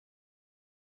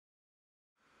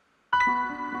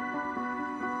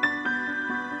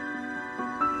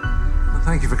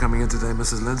Thank you for coming in today,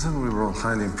 Mrs. Linton. We were all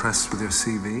highly impressed with your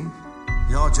CV.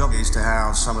 Our job is to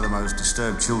house some of the most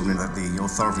disturbed children that the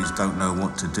authorities don't know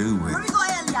what to do with.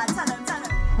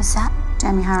 Who's that?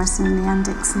 Jamie Harrison and Leanne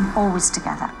Dixon, always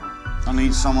together. I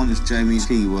need someone who's Jamie's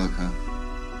key worker.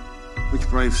 Which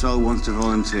brave soul wants to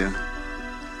volunteer?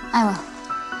 I will.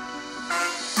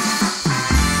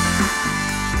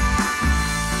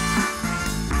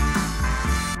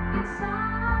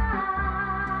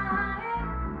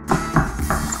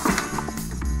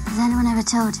 Has anyone ever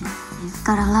told you you've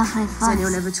got a lovely voice? Has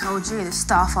anyone ever told you the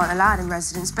staff aren't allowed in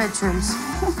residents' bedrooms?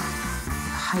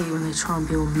 I hate when they try and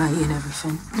be all matey and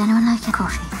everything. Would anyone like a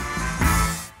coffee?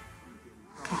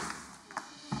 Okay.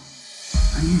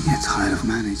 And you get tired of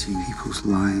managing people's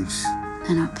lives.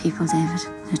 They're not people, David.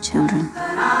 They're children.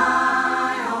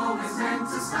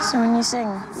 So when you sing,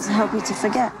 does it help you to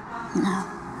forget? No.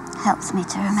 Helps me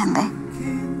to remember.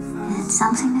 And it's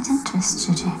something that interests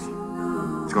you, Jamie.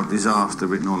 It's got disaster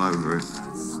written all over it.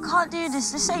 I can't do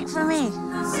this. This ain't for me.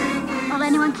 All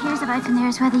anyone cares about in there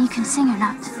is whether you can sing or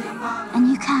not. And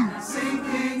you can.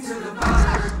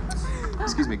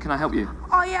 Excuse me, can I help you?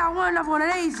 Oh, yeah, I want another one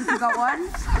of these if you got one.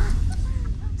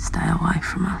 Stay away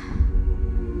from her.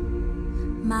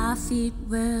 My feet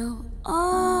will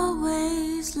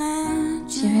always land.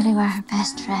 If you really were her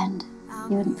best friend,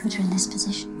 you wouldn't put her in this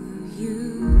position.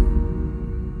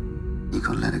 You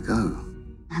gotta let her go.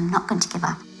 I'm not going to give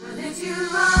up.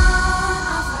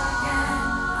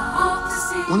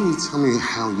 Why don't you tell me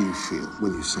how you feel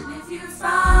when you sing? It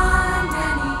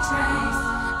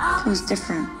feels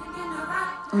different.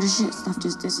 All the shit stuff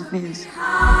just disappears. It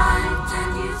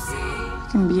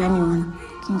can be anyone.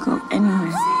 It can go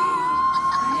anywhere.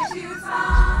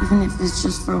 Even if it's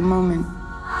just for a moment.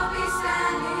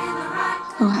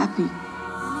 Feel happy.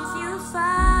 If you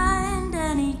find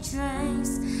any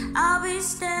trace, I'll be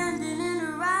standing in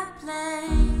the right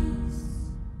place.